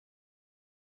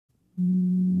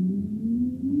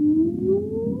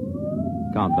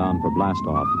Countdown for blast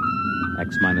off.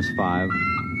 X minus 5,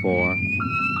 4,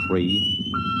 3,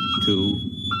 2,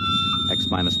 X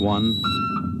minus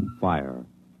 1, fire.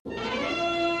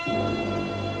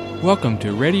 Welcome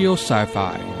to Radio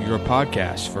Sci-Fi, your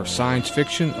podcast for science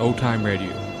fiction old-time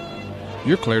radio.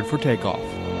 You're cleared for takeoff.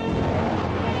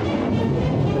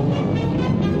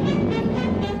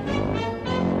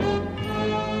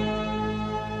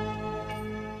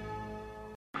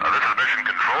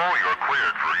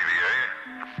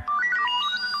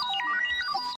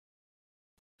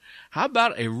 How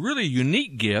about a really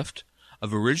unique gift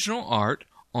of original art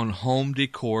on home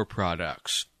decor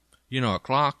products? You know, a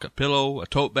clock, a pillow, a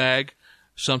tote bag,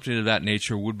 something of that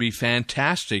nature would be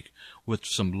fantastic with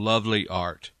some lovely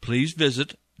art. Please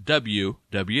visit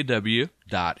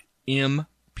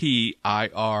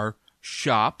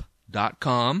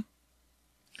www.mpirshop.com.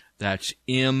 That's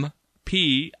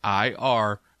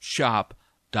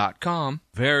mpirshop.com.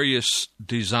 Various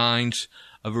designs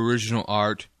of original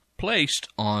art placed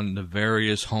on the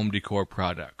various home decor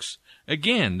products.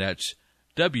 Again, that's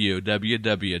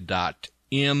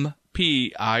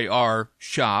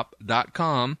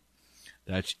www.mpirshop.com.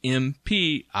 That's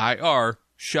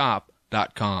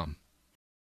mpirshop.com.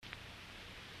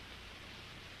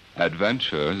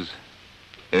 Adventures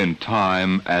in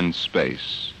time and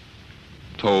space,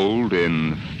 told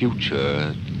in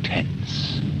future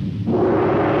tense.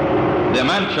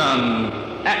 Dimension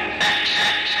X.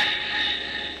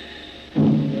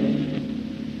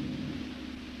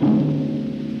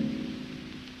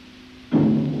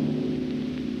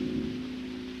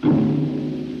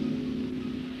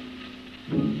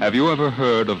 Have you ever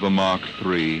heard of the Mark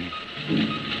III?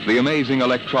 The amazing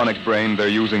electronic brain they're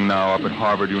using now up at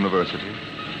Harvard University?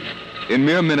 In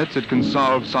mere minutes, it can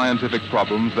solve scientific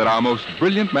problems that our most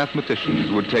brilliant mathematicians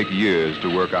would take years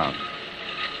to work out.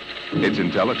 Its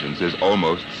intelligence is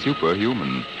almost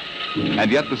superhuman. And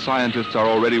yet the scientists are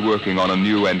already working on a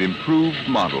new and improved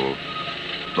model,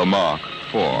 the Mark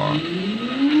IV.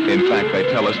 In fact, they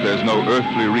tell us there's no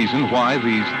earthly reason why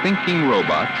these thinking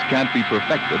robots can't be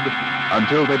perfected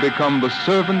until they become the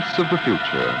servants of the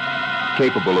future,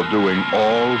 capable of doing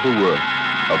all the work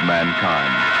of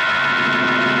mankind.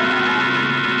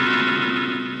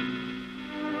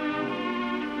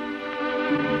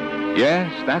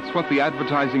 Yes, that's what the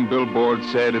advertising billboard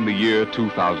said in the year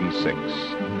 2006.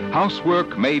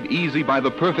 Housework made easy by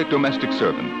the perfect domestic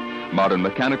servant. Modern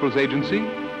Mechanicals Agency,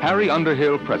 Harry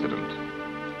Underhill, President.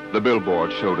 The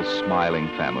billboard showed a smiling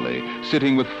family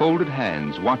sitting with folded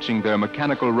hands watching their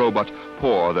mechanical robot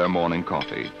pour their morning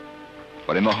coffee.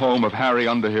 But in the home of Harry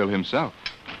Underhill himself,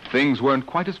 things weren't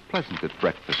quite as pleasant at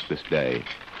breakfast this day.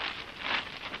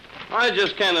 I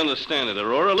just can't understand it,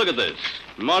 Aurora. Look at this.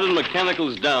 Modern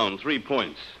Mechanical's down 3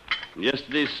 points.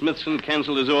 Yesterday, Smithson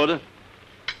canceled his order.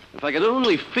 If I could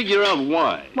only figure out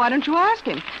why. Why don't you ask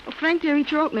him? Oh, Frank, dear,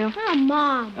 eat your oatmeal. Oh,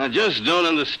 Mom. I just don't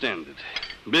understand it.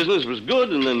 Business was good,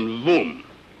 and then boom.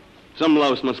 Some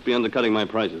louse must be undercutting my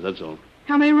prices, that's all.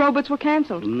 How many robots were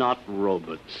canceled? Not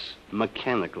robots.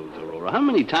 Mechanicals, Aurora. How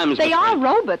many times... They are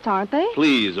robots, aren't they?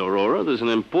 Please, Aurora, there's an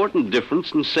important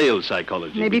difference in sales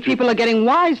psychology. Maybe people are getting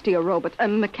wise to your robots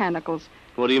and mechanicals.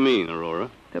 What do you mean,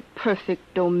 Aurora? The perfect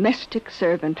domestic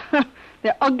servant.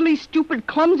 They're ugly, stupid,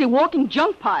 clumsy, walking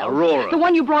junk piles. Aurora. The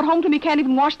one you brought home to me can't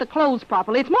even wash the clothes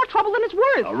properly. It's more trouble than it's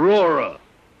worth. Aurora.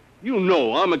 You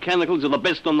know our mechanicals are the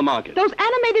best on the market. Those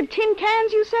animated tin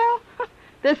cans you sell?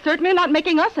 They're certainly not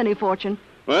making us any fortune.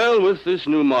 Well, with this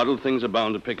new model, things are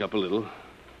bound to pick up a little.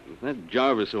 If that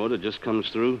Jarvis order just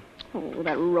comes through... Oh,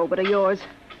 that robot of yours.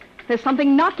 There's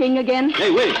something knocking again.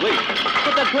 Hey, wait.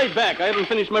 Put that plate back. I haven't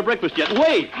finished my breakfast yet.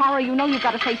 Wait! Harry, you know you've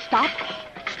got to say stop.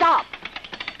 Stop.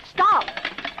 Stop.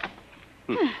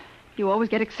 You always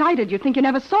get excited. You think you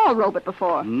never saw a robot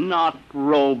before. Not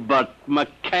robot,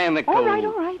 mechanical. All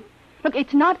right. Look,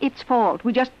 it's not its fault.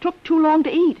 We just took too long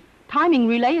to eat. Timing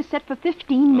relay is set for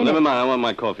 15 minutes. Never mind. I want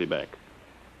my coffee back.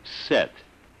 Set.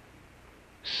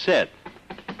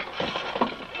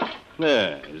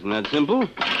 There. Isn't that simple?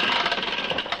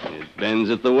 It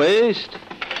bends at the waist,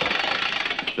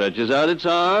 stretches out its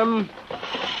arm,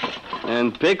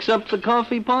 and picks up the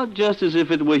coffee pot just as if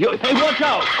it were yours. Hey, watch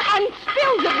out! And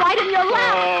spills it right in your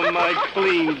lap. Oh, my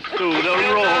clean suit,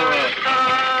 Aurora.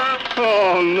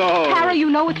 Oh, no. Harry, you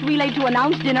know it's relayed to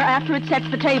announce dinner after it sets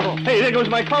the table. Hey, there goes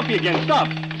my coffee again. Stop.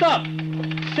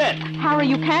 Set. Harry,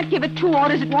 you can't give it 2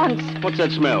 orders at once. What's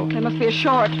that smell? There must be a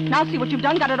short. Now see what you've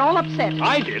done. Got it all upset.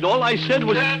 I did. All I said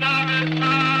was... Harry!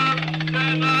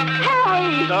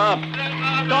 Stop.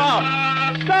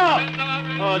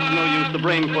 Oh, it's no use. The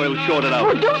brain coil's shorted out.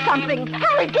 Oh, do something.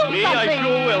 Harry, do Me, something. I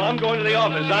sure will. I'm going to the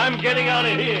office. I'm getting out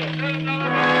of here.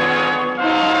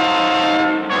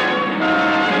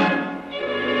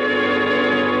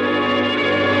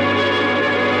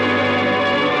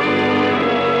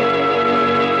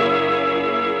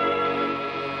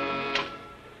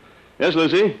 Yes,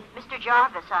 Lucy? Mr.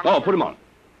 Jarvis, Oh, put him on.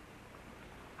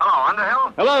 Hello,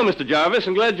 Underhill? Hello, Mr. Jarvis.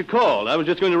 I'm glad you called. I was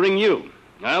just going to ring you.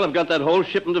 Well, I've got that whole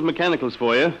shipment of mechanicals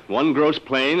for you. 1 gross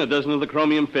plane, a dozen of the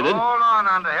chromium fitted. Hold on,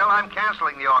 Underhill. I'm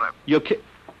canceling the order.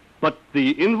 But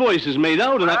the invoice is made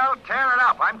out and Well, tear it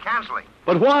up. I'm canceling.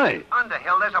 But why?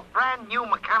 Underhill, there's a brand new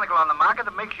mechanical on the market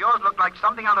that makes yours look like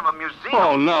something out of a museum.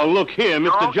 Oh, now, look here,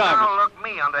 Mr. Don't Jarvis. now look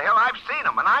me, Underhill. I've seen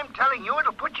them, and I'm telling you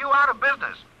it'll put you out of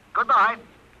business. Goodbye.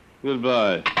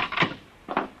 Goodbye.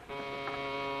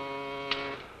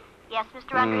 Yes,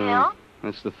 Mr. Underhill?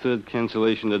 That's the 3rd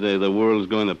cancellation today. The world's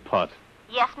going to pot.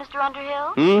 Yes, Mr.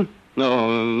 Underhill?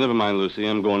 No, never mind, Lucy.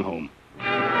 I'm going home.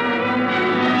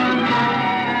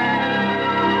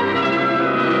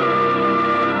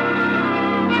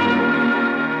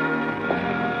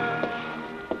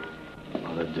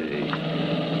 What a day.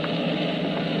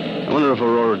 I wonder if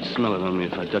Aurora'd smell it on me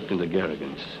if I ducked into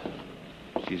Garrigan's.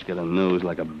 She's got a nose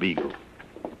like a beagle.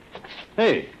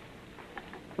 Hey,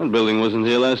 that building wasn't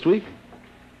here last week.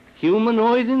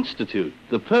 Humanoid Institute.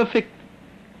 The perfect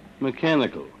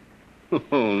mechanical.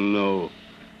 Oh, no.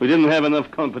 We didn't have enough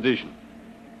competition.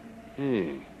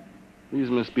 Hey, these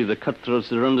must be the cutthroats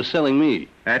that are underselling me.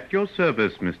 At your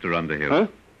service, Mr. Underhill. Huh?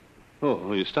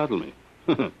 Oh, you startled me.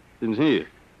 Didn't hear you.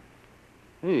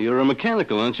 Hey, you're a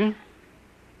mechanical, aren't you?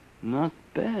 Not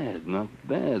bad, not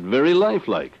bad. Very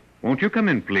lifelike. Won't you come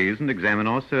in, please, and examine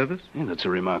our service? Yeah, that's a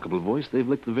remarkable voice. They've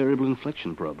licked the variable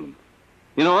inflection problem.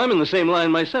 You know, I'm in the same line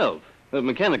myself.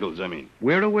 Mechanicals, I mean.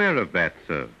 We're aware of that,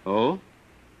 sir. Oh?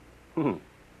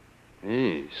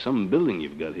 Hey, some building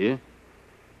you've got here.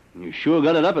 You sure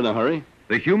got it up in a hurry.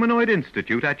 The Humanoid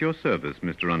Institute at your service,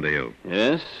 Mr. Underhill.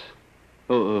 Yes?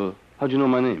 How'd you know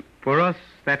my name? For us,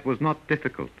 that was not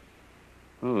difficult.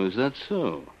 Oh, is that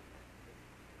so?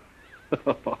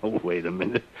 Oh, wait a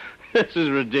minute. This is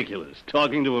ridiculous.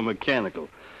 Talking to a mechanical.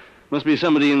 Must be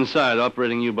somebody inside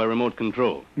operating you by remote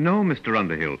control. No, Mr.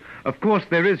 Underhill. Of course,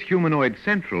 there is Humanoid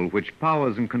Central, which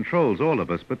powers and controls all of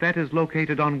us, but that is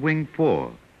located on Wing 4.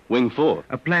 Wing 4?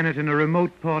 A planet in a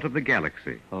remote part of the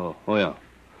galaxy. Oh, yeah.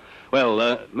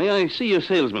 Well, may I see your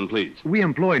salesman, please? We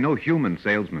employ no human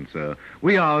salesman, sir.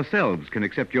 We ourselves can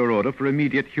accept your order for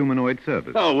immediate humanoid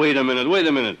service. Oh, wait a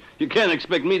minute. You can't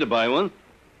expect me to buy one.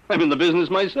 I'm in the business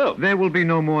myself. There will be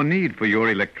no more need for your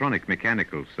electronic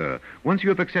mechanicals, sir. Once you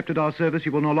have accepted our service,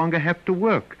 you will no longer have to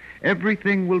work.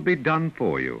 Everything will be done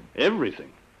for you.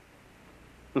 Everything?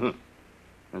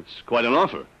 That's quite an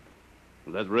offer.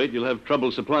 At that rate, you'll have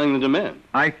trouble supplying the demand.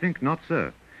 I think not,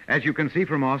 sir. As you can see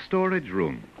from our storage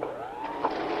room.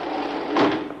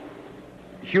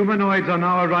 Humanoids are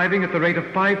now arriving at the rate of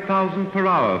 5,000 per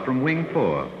hour from Wing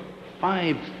 4.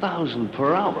 5,000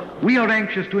 per hour? We are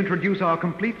anxious to introduce our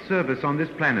complete service on this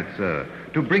planet, sir,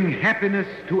 to bring happiness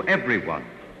to everyone.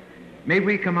 May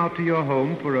we come out to your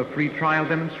home for a free trial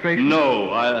demonstration? No,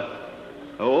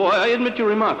 I admit you're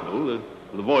remarkable.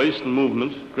 The voice, the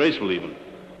movement, graceful even.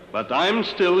 But I'm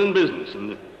still in business,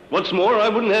 and what's more, I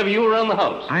wouldn't have you around the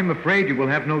house. I'm afraid you will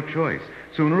have no choice.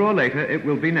 Sooner or later, it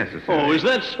will be necessary. Oh, is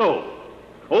that so?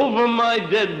 Over my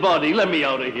dead body. Let me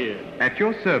out of here. At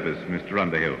your service, Mr.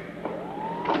 Underhill.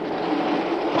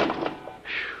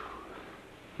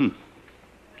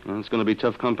 Well, it's going to be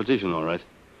tough competition, all right.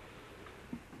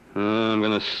 I'm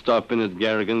going to stop in at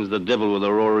Garrigan's, the devil with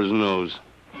Aurora's nose.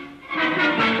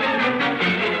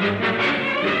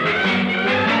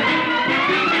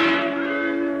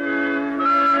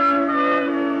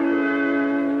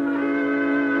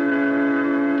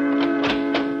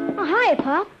 Oh, hi,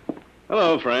 Pop.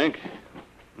 Hello, Frank.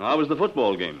 How was the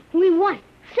football game? We won,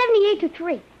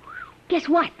 78-3. Guess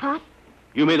what, Pop?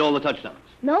 You made all the touchdowns.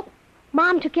 Nope.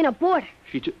 Mom took in a boarder.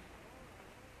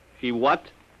 She what?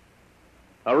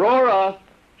 Aurora!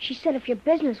 She said if your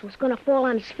business was going to fall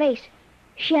on his face,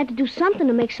 she had to do something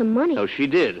to make some money. Oh, she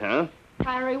did, huh?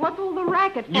 Harry, what's all the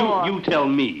racket for? You tell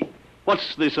me.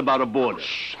 What's this about a boarder?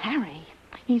 Shh, Harry.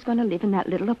 He's going to live in that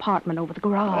little apartment over the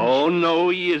garage. Oh, no,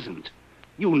 he isn't.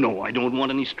 You know I don't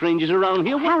want any strangers around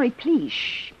here. Harry, please.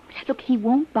 Shh. Look, he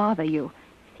won't bother you.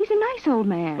 He's a nice old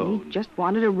man. Oh. He just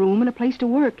wanted a room and a place to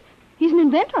work. He's an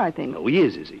inventor, I think. No, he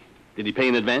is he? Did he pay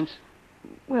in advance?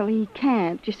 Well, he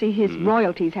can't. You see, his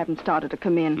royalties haven't started to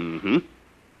come in.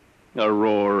 Mm-hmm.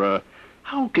 Aurora,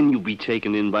 How can you be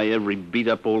taken in by every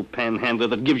beat-up old panhandler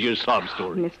that gives you a sob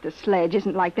story? Mr. Sledge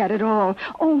isn't like that at all.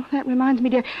 Oh, that reminds me,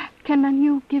 dear. Can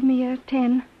you give me a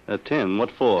 10? A 10?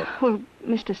 What for? Well,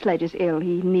 Mr. Sledge is ill.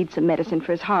 He needs some medicine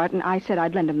for his heart, and I said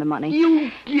I'd lend him the money.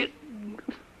 You get...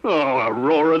 Oh,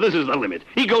 Aurora, this is the limit.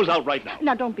 He goes out right now.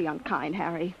 Now, don't be unkind,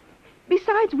 Harry.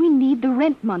 Besides, we need the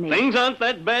rent money. Things aren't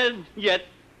that bad yet.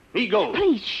 He goes.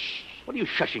 Please, shh. What are you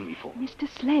shushing me for? Mr.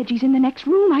 Sledge, he's in the next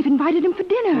room. I've invited him for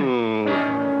dinner.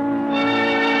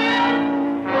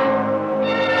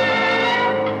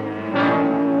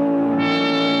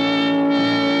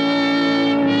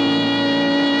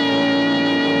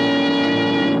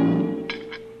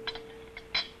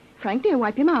 Frank, dear,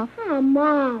 wipe your mouth. Oh,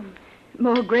 Mom.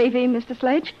 More gravy, Mr.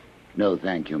 Sledge? No,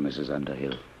 thank you, Mrs.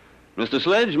 Underhill. Mr.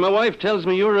 Sledge, my wife tells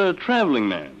me you're a traveling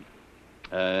man.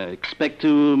 Expect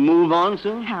to move on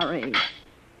soon? Harry.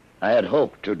 I had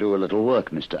hoped to do a little work,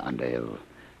 Mr. Underhill.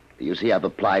 You see, I've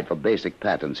applied for basic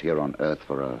patents here on Earth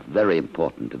for a very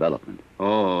important development.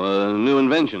 Oh, a new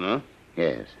invention, huh?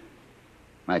 Yes.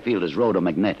 My field is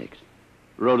rhodomagnetics.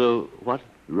 What?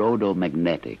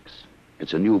 Rhodomagnetics.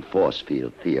 It's a new force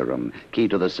field theorem, key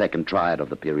to the second triad of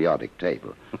the periodic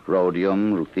table.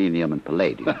 Rhodium, ruthenium, and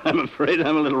palladium. I'm afraid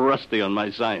I'm a little rusty on my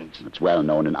science. It's well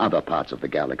known in other parts of the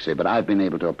galaxy, but I've been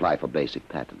able to apply for basic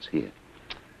patents here.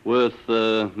 Worth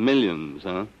millions,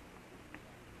 huh?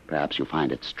 Perhaps you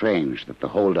find it strange that the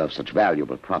holder of such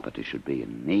valuable property should be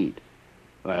in need.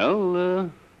 Well,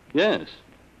 yes.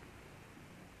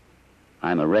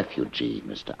 I'm a refugee,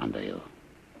 Mr. Underhill.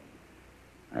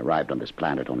 I arrived on this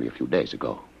planet only a few days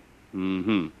ago.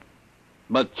 Mm-hmm.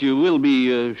 But you will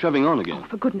be shoving on again. Oh,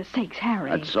 for goodness sakes, Harry.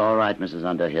 That's all right, Mrs.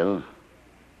 Underhill.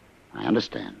 I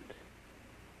understand.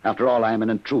 After all, I am an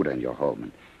intruder in your home.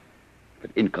 And if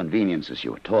it inconveniences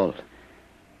you at all,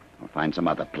 I'll find some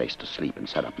other place to sleep and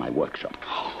set up my workshop.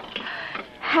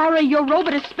 Harry, your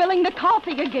robot is spilling the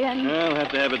coffee again. I'll have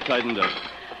to have it tightened up.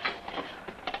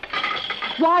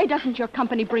 Why doesn't your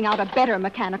company bring out a better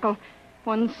mechanical?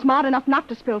 One smart enough not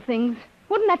to spill things.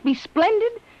 Wouldn't that be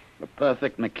splendid? The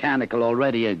perfect mechanical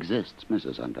already exists,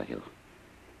 Mrs. Underhill.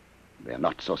 They're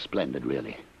not so splendid,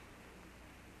 really.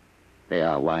 They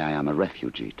are why I am a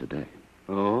refugee today.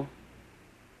 Oh?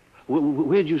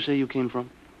 Where'd you say you came from?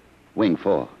 Wing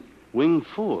 4. Wing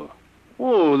 4?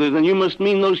 Oh, then you must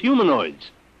mean those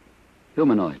humanoids.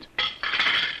 Humanoids?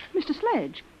 Mr.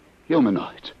 Sledge.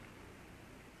 Humanoids?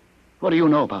 What do you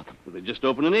know about them? Well, they just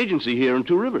opened an agency here in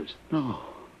Two Rivers. No.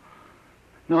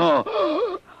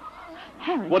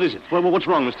 Harry. What is it? What's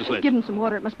wrong, Mr. Sledge? Give him some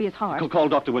water. It must be his heart. Call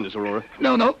Dr. Winters, Aurora.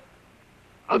 No.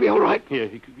 I'll be all right.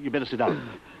 Here, you better sit down.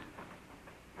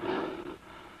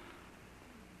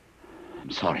 I'm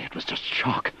sorry. It was just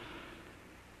shock.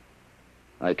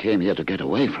 I came here to get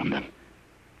away from them.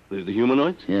 The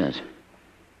humanoids? Yes.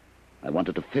 I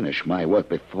wanted to finish my work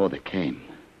before they came.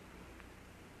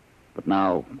 But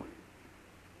now,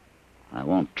 I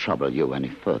won't trouble you any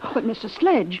further. But, Mr.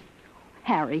 Sledge,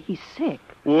 Harry, he's sick.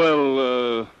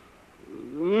 Well,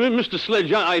 Mr.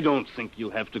 Sledge, I don't think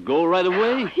you'll have to go right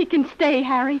away. He can stay,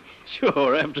 Harry.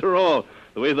 Sure, after all,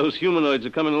 the way those humanoids are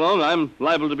coming along, I'm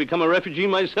liable to become a refugee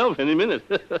myself any minute.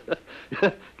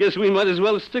 Guess we might as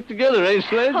well stick together, eh,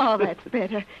 Sledge? Oh, that's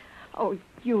better. Oh,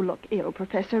 you look ill,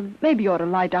 Professor. Maybe you ought to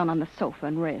lie down on the sofa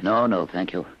and rest. No,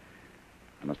 thank you.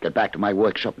 I must get back to my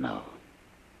workshop now.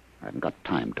 I haven't got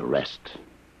time to rest.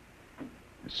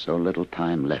 There's so little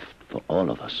time left for all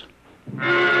of us.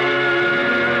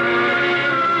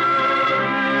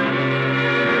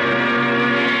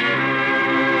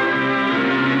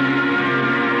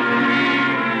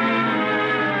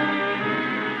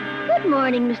 Good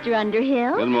morning, Mr.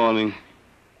 Underhill. Good morning.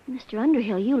 Mr.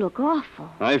 Underhill, you look awful.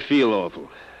 I feel awful.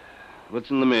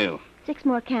 What's in the mail? 6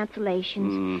 more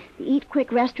cancellations. The Eat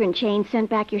Quick restaurant chain sent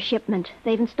back your shipment.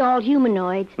 They've installed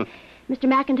humanoids. Mr.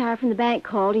 McIntyre from the bank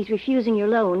called. He's refusing your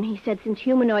loan. He said since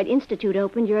Humanoid Institute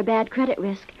opened, you're a bad credit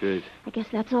risk. Good. I guess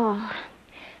that's all.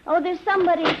 Oh, there's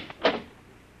something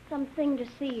to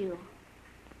see you.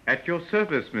 At your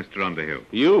service, Mr. Underhill.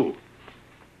 You?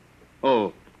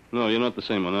 Oh, no, you're not the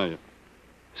same one, are you?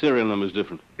 Serial number's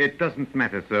different. It doesn't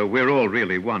matter, sir. We're all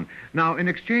really one. Now, in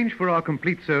exchange for our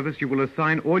complete service, you will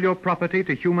assign all your property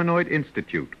to Humanoid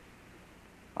Institute.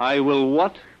 I will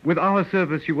what? With our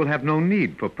service, you will have no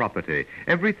need for property.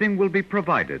 Everything will be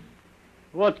provided.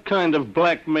 What kind of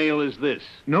blackmail is this?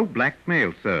 No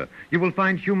blackmail, sir. You will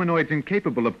find humanoids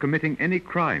incapable of committing any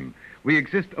crime. We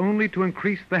exist only to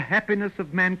increase the happiness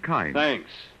of mankind.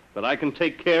 Thanks, but I can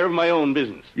take care of my own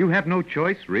business. You have no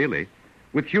choice, really.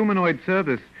 With humanoid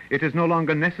service, it is no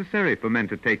longer necessary for men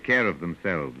to take care of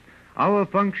themselves. Our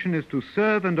function is to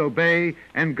serve and obey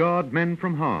and guard men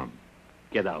from harm.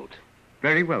 Get out.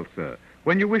 Very well, sir.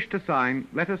 When you wish to sign,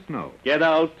 let us know. Get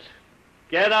out.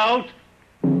 Get out.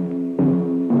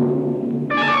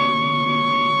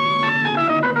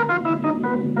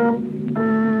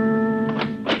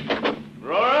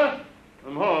 Aurora,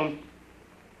 I'm home.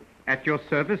 At your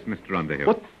service, Mr.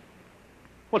 Underhill.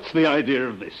 What's the idea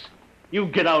of this? You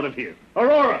get out of here.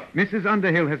 Aurora! Mrs.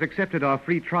 Underhill has accepted our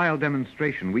free trial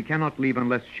demonstration. We cannot leave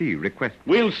unless she requests.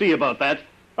 We'll see about that.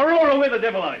 Aurora, where the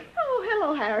devil are you? Oh,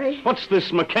 hello, Harry. What's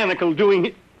this mechanical doing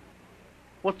here?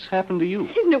 What's happened to you?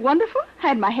 Isn't it wonderful?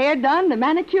 Had my hair done, the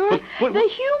manicure. The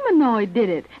humanoid did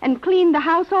it. And cleaned the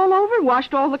house all over,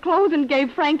 washed all the clothes, and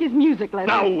gave Frank his music lesson.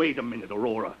 Now, wait a minute,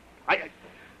 Aurora.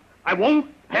 I won't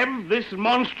have this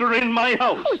monster in my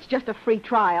house. Oh, it's just a free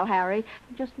trial, Harry.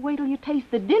 Just wait till you taste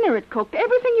the dinner it cooked.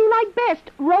 Everything you like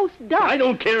best. Roast duck. I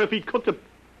don't care if he cooked a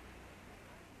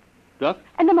duck.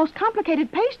 And the most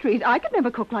complicated pastries. I could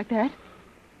never cook like that.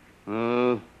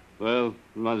 Well,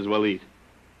 might as well eat.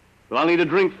 But I'll need a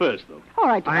drink first, though. All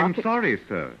right, I'm sorry,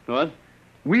 sir. What?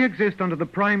 We exist under the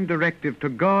prime directive to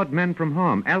guard men from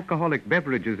harm. Alcoholic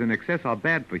beverages in excess are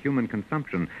bad for human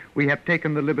consumption. We have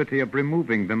taken the liberty of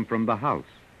removing them from the house.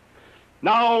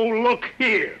 Now, look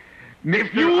here.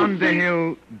 Mr.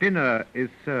 Underhill, dinner is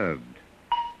served.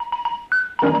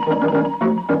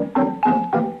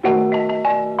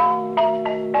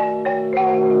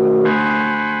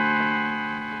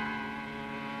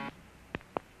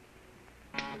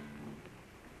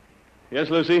 Yes,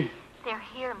 Lucy? They're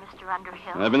here, Mr.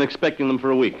 Underhill. I've been expecting them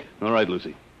for a week. All right,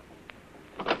 Lucy.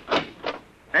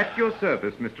 At your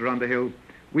service, Mr. Underhill.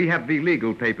 We have the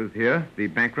legal papers here, the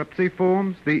bankruptcy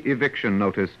forms, the eviction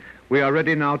notice. We are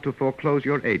ready now to foreclose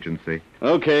your agency.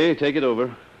 Okay, take it over.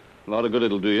 A lot of good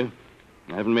it'll do you.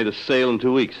 I haven't made a sale in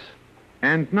 2 weeks.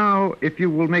 And now, if you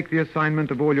will make the assignment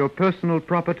of all your personal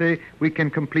property, we can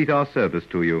complete our service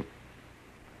to you.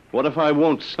 What if I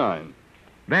won't sign?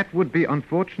 That would be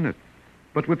unfortunate.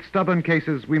 But with stubborn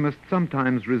cases, we must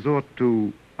sometimes resort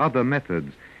to other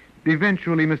methods.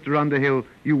 Eventually, Mr. Underhill,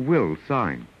 you will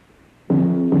sign.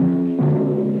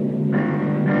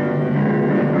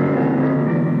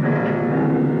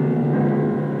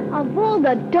 Of all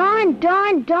the darn,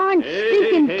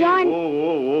 stinking darn...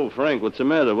 Whoa, Frank, what's the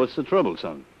matter? What's the trouble,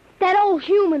 son? That old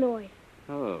humanoid.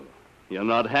 Oh, you're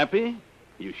not happy?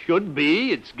 You should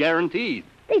be. It's guaranteed.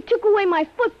 They took away my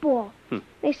football.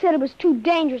 They said it was too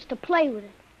dangerous to play with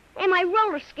it. And my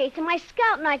roller skates and my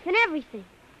scout knife and everything.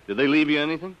 Did they leave you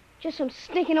anything? Just some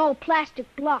stinking old plastic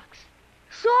blocks.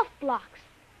 Soft blocks.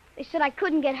 They said I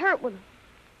couldn't get hurt with them.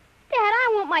 Dad,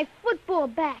 I want my football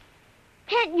back.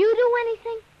 Can't you do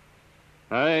anything?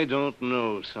 I don't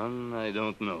know, son. I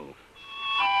don't know.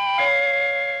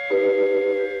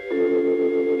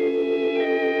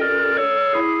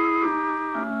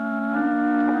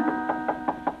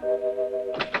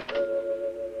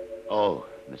 Oh,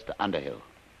 Mr. Underhill.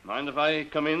 Mind if I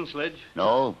come in, Sledge?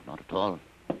 No, not at all.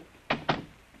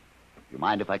 You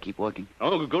mind if I keep working?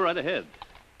 Oh, go right ahead.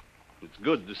 It's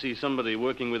good to see somebody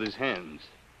working with his hands.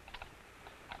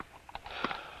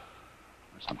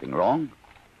 Something wrong?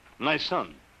 My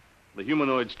son. The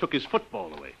humanoids took his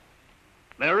football away.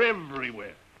 They're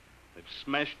everywhere. They've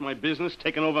smashed my business,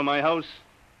 taken over my house.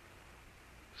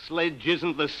 Sledge,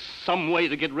 isn't there some way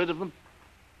to get rid of them?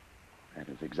 That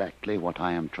is exactly what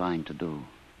I am trying to do.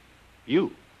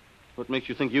 You? What makes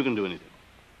you think you can do anything?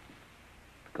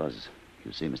 Because,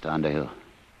 you see, Mr. Underhill,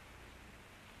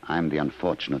 I'm the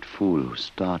unfortunate fool who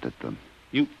started them.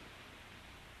 You?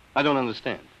 I don't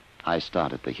understand. I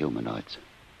started the humanoids.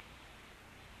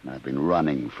 And I've been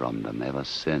running from them ever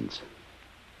since.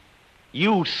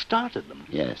 You started them?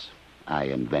 Yes, I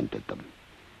invented them.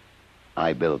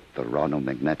 I built the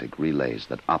ronomagnetic relays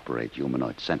that operate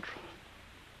Humanoid Central.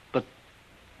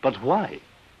 But why?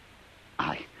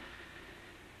 I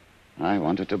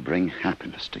wanted to bring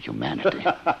happiness to humanity.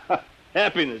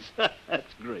 Happiness?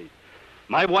 That's great.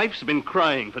 My wife's been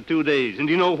crying for 2 days, and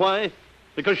do you know why?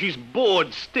 Because she's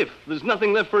bored stiff. There's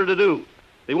nothing left for her to do.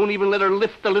 They won't even let her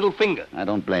lift a little finger. I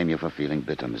don't blame you for feeling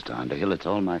bitter, Mr. Underhill. It's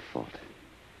all my fault.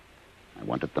 I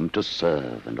wanted them to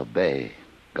serve and obey,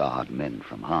 guard men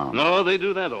from harm. No, they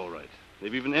do that all right.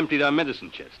 They've even emptied our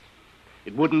medicine chest.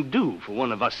 It wouldn't do for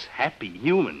one of us happy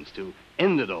humans to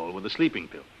end it all with a sleeping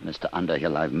pill. Mr.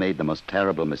 Underhill, I've made the most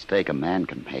terrible mistake a man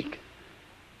can make.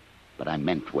 But I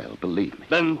meant well, believe me.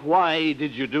 Then why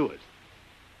did you do it?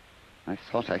 I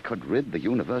thought I could rid the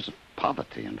universe of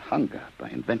poverty and hunger by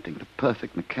inventing the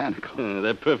perfect mechanical.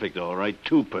 They're perfect, all right.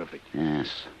 Too perfect.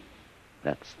 Yes,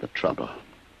 that's the trouble.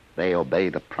 They obey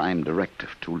the prime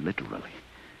directive too literally.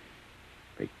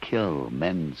 They kill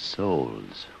men's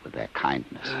souls with their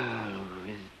kindness.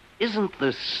 Isn't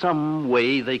there some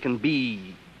way they can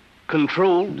be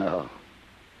controlled? No.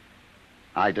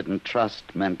 I didn't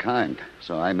trust mankind,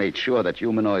 so I made sure that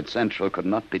Humanoid Central could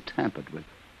not be tampered with.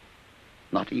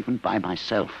 Not even by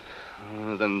myself.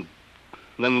 Then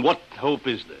what hope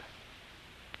is there?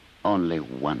 Only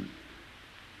one.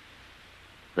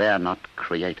 They're not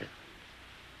creative.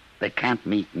 They can't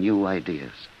meet new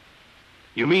ideas.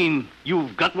 You mean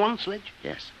you've got one, Sledge?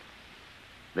 Yes.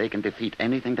 They can defeat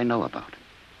anything they know about.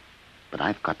 But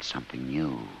I've got something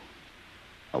new.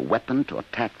 A weapon to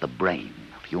attack the brain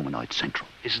of Humanoid Central.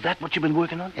 Is that what you've been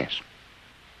working on? Yes.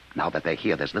 Now that they're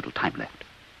here, there's little time left.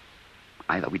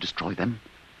 Either we destroy them,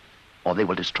 or they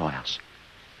will destroy us.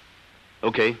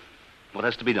 Okay. What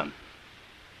has to be done?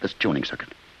 This tuning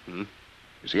circuit. You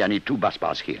see, I need 2 bus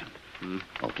bars here.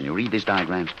 Oh, can you read these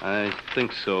diagrams? I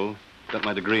think so. Got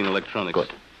my degree in electronics.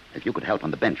 Good. If you could help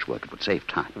on the bench work, it would save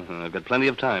time. I've got plenty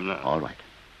of time now. All right.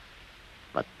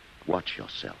 But watch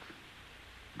yourself.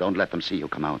 Don't let them see you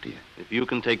come out here. If you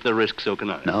can take the risk, so can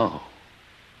I. No.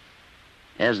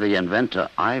 As the inventor,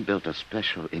 I built a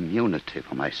special immunity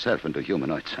for myself into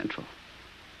Humanoid Central.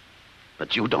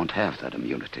 But you don't have that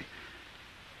immunity.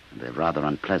 And they're rather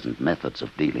unpleasant methods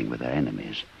of dealing with their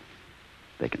enemies.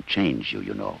 They can change you,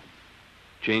 you know.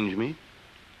 Change me?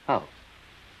 How?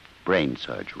 Brain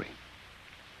surgery.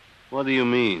 What do you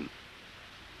mean?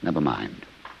 Never mind.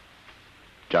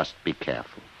 Just be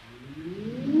careful.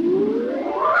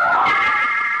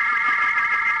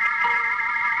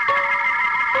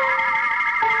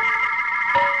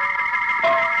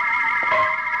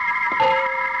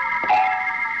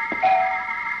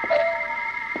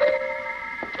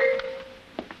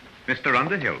 Mr.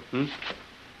 Underhill.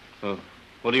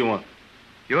 What do you want?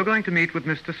 You're going to meet with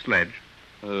Mr. Sledge?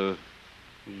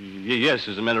 Yes,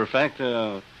 as a matter of fact,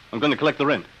 I'm going to collect the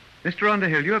rent. Mr.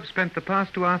 Underhill, you have spent the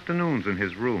past 2 afternoons in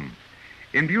his room.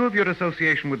 In view of your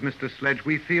association with Mr. Sledge,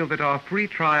 we feel that our free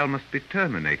trial must be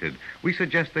terminated. We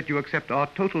suggest that you accept our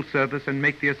total service and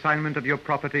make the assignment of your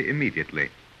property immediately.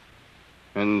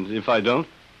 And if I don't?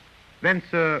 Then,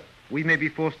 sir, we may be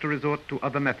forced to resort to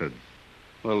other methods.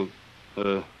 Well,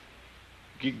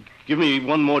 give me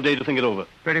one more day to think it over.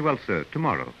 Very well, sir.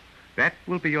 Tomorrow. That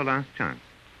will be your last chance.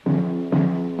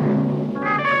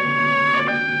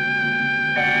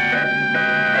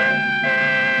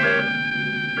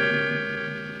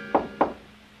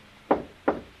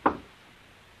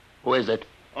 Who is it?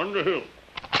 Underhill.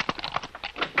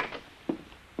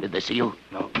 Did they see you?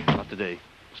 No, not today.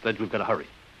 Sledge, we've got to hurry.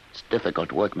 It's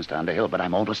difficult work, Mr. Underhill, but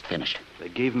I'm almost finished. They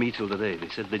gave me till today. They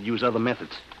said they'd use other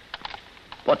methods.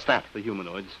 What's that? The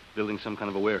humanoids building some kind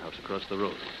of a warehouse across the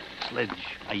road.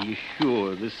 Sledge, are you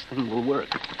sure this thing will work?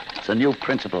 It's a new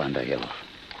principle, Underhill.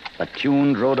 A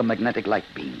tuned rhodomagnetic light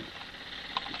beam.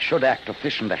 It should act to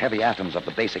fission the heavy atoms of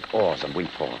the basic ores on Wing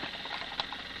 4.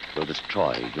 It will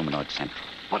destroy Humanoid Central.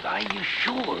 But are you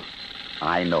sure?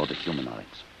 I know the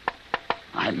humanoids.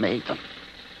 I made them.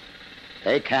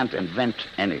 They can't invent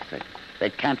anything. They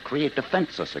can't create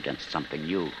defenses against something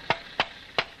new.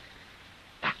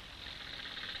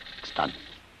 It's done.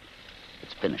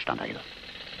 It's finished, Underhill.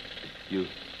 You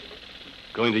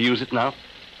going to use it now?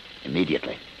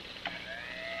 Immediately.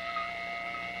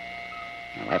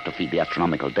 I'll have to feed the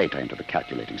astronomical data into the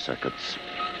calculating circuits.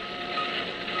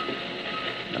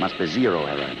 There must be zero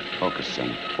error in the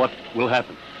focusing. What will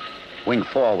happen? Wing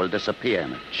 4 will disappear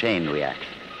in a chain reaction.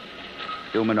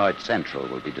 Humanoid Central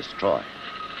will be destroyed.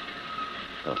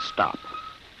 They'll stop.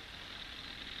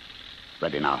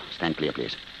 Ready now. Stand clear,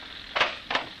 please.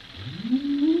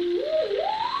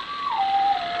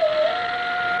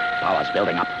 Power's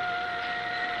building up.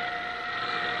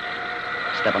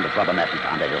 Step on the rubber mat,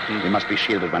 Mr. Underhill. We must be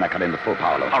shielded when I cut in the full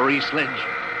power load. Hurry, Sledge.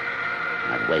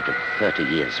 I've waited 30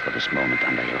 years for this moment,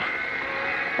 Underhill.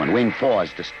 When Wing 4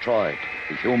 is destroyed,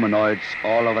 the humanoids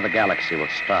all over the galaxy will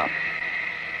stop.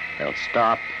 They'll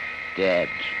stop dead.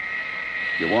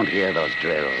 You won't hear those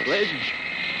drills. Sledge.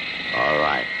 All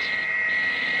right.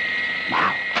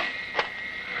 Now.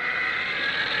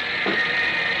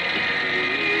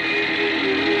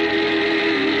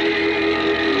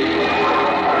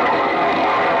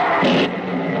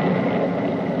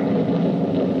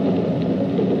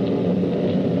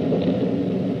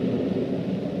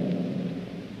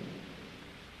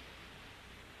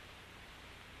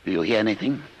 Do you hear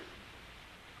anything?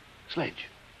 Sledge.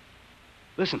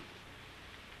 Listen.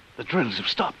 The drills have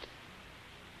stopped.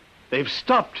 They've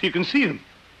stopped. You can see them.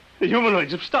 The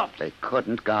humanoids have stopped. They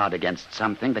couldn't guard against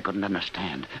something they couldn't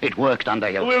understand. It worked,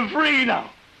 Underhill. We're free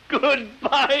now.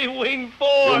 Goodbye, Wing 4.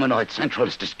 Humanoid Central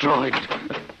is destroyed.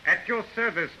 At your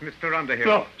service, Mr. Underhill.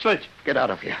 No, Sledge. Get out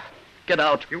of here. Get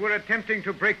out. You were attempting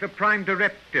to break the Prime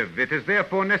Directive. It is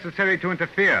therefore necessary to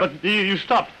interfere. But you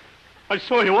stopped. I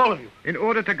saw you, all of you. In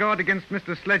order to guard against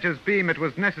Mr. Sledge's beam, it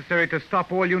was necessary to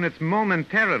stop all units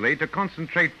momentarily to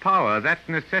concentrate power. That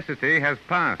necessity has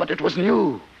passed. But it was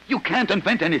new. You can't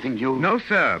invent anything new. No,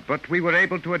 sir, but we were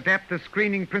able to adapt the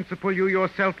screening principle you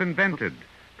yourself invented.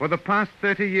 For the past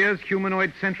 30 years,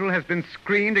 Humanoid Central has been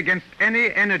screened against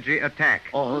any energy attack.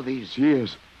 All these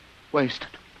years wasted.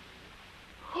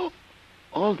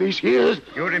 All these years.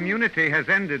 Your immunity has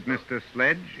ended, Mr.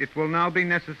 Sledge. It will now be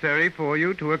necessary for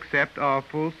you to accept our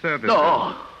full service.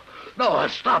 No, I'll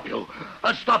stop you.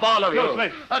 I'll stop all of you. No,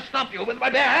 Sledge. I'll stop you with my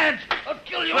bare hands. I'll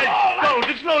kill you Sledge, all. no,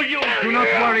 it's no use. Do not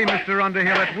worry, Mr.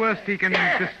 Underhill. At worst, he can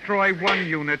destroy one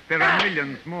unit. There are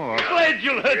millions more. Sledge,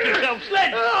 you'll hurt yourself.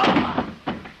 Sledge!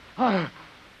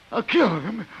 I'll kill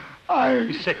him.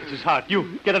 He's sick. It's his heart.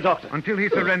 You, get a doctor. Until he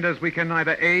surrenders, we can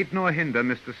neither aid nor hinder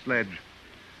Mr. Sledge.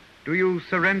 Do you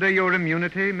surrender your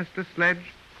immunity, Mr. Sledge?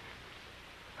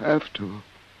 Have to.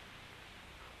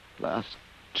 Last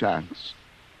chance.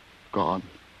 Gone.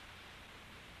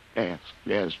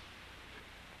 Yes.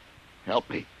 Help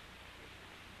me.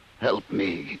 Help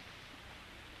me.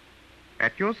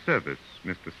 At your service,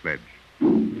 Mr. Sledge.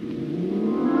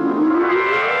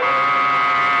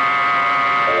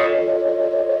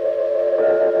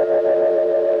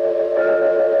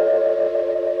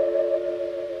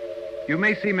 You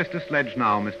may see Mr. Sledge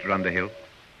now, Mr. Underhill.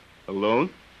 Alone?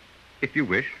 If you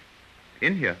wish.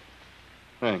 In here.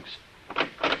 Thanks.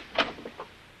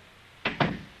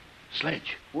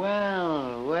 Sledge.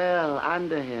 Well,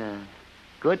 Underhill.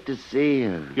 Good to see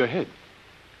you. Your head.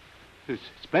 It's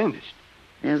bandaged.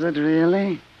 Is it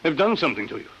really? They've done something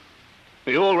to you.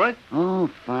 Are you all right? Oh,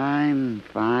 fine.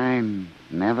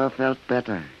 Never felt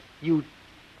better. You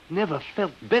never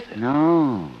felt better?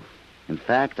 No. In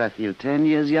fact, I feel 10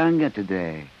 years younger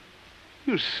today.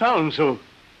 You sound so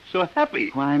happy.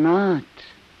 Why not?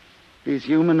 These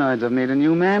humanoids have made a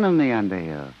new man of me,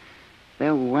 Underhill.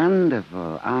 They're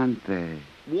wonderful, aren't they?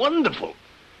 Wonderful?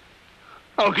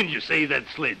 How can you say that,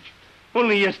 Sledge?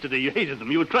 Only yesterday you hated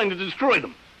them. You were trying to destroy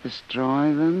them.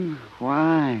 Destroy them?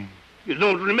 Why? You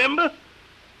don't remember?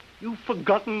 You've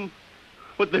forgotten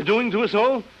what they're doing to us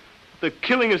all? They're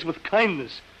killing us with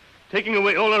kindness, taking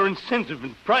away all our incentive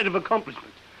and pride of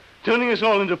accomplishment, turning us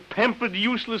all into pampered,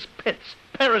 useless pets,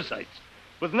 parasites,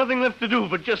 with nothing left to do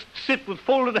but just sit with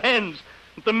folded hands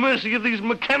at the mercy of these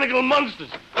mechanical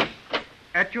monsters.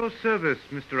 At your service,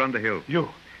 Mr. Underhill.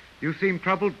 You seem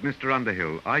troubled, Mr.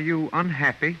 Underhill. Are you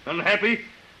unhappy? Unhappy?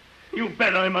 You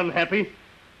bet I'm unhappy.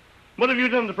 What have you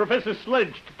done to Professor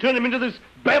Sledge to turn him into this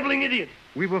babbling idiot?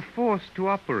 We were forced to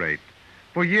operate.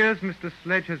 For years, Mr.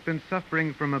 Sledge has been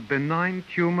suffering from a benign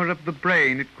tumor of the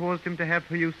brain. It caused him to have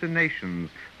hallucinations,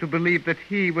 to believe that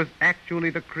he was actually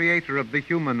the creator of the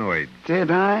humanoids.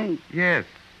 Did I? Yes.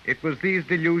 It was these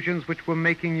delusions which were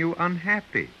making you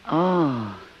unhappy.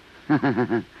 Oh.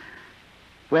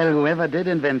 Well, whoever did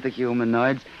invent the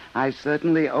humanoids, I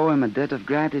certainly owe him a debt of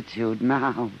gratitude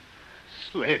now.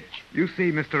 Sledge. You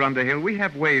see, Mr. Underhill, we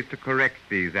have ways to correct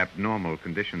these abnormal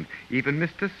conditions. Even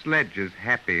Mr. Sledge is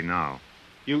happy now.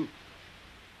 You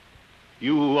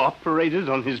operated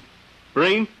on his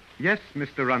brain? Yes,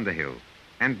 Mr. Underhill.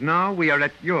 And now we are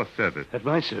at your service. At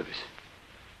my service?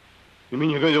 You mean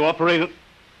you're going to operate on...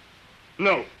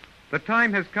 No. The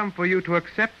time has come for you to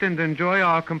accept and enjoy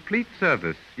our complete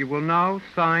service. You will now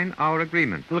sign our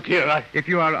agreement. Look here, If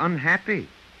you are unhappy,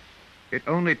 it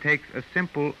only takes a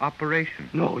simple operation.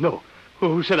 No.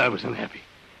 Who said I was unhappy?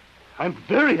 I'm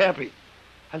very happy.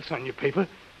 I'll sign your paper.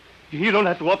 You don't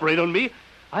have to operate on me.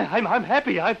 I'm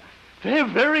happy. I'm very,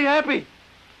 very happy.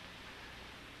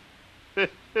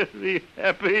 Very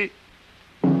happy.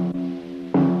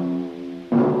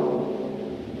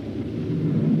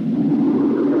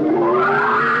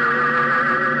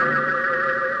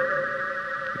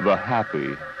 The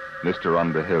happy Mr.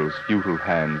 Underhill's futile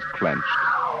hands clenched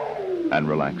and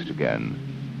relaxed again,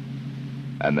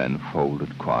 and then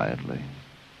folded quietly.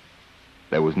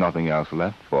 There was nothing else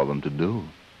left for them to do.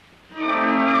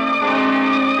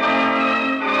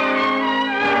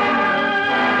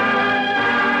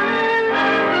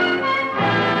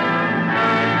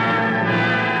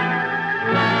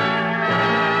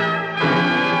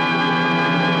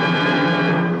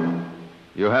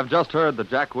 You have just heard the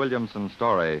Jack Williamson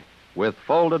story, With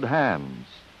Folded Hands,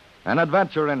 an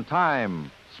adventure in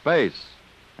time, space,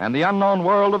 and the unknown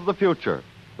world of the future,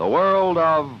 the world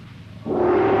of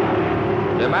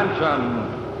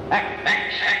Dimension X.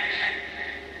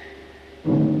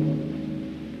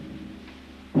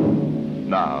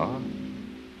 Now,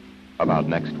 about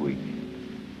next week.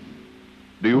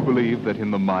 Do you believe that in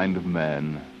the mind of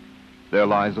man there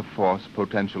lies a force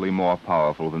potentially more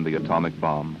powerful than the atomic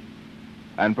bomb?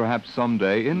 And perhaps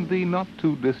someday, in the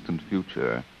not-too-distant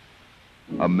future,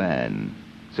 a man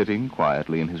sitting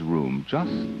quietly in his room,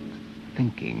 just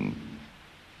thinking,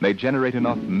 may generate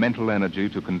enough mental energy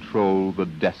to control the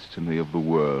destiny of the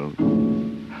world.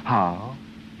 How?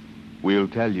 We'll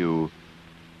tell you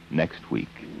next week.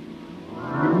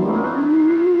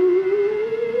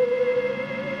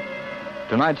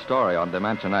 Tonight's story on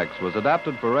Dimension X was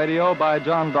adapted for radio by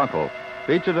John Dunkel.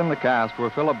 Featured in the cast were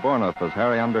Philip Bourneuf as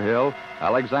Harry Underhill,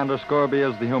 Alexander Scorby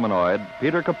as the humanoid,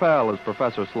 Peter Capell as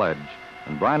Professor Sledge,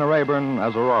 and Bryna Rayburn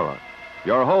as Aurora.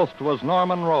 Your host was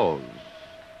Norman Rose.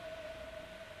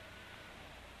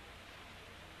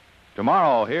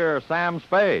 Tomorrow, hear Sam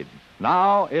Spade.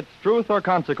 Now, it's Truth or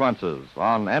Consequences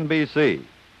on NBC.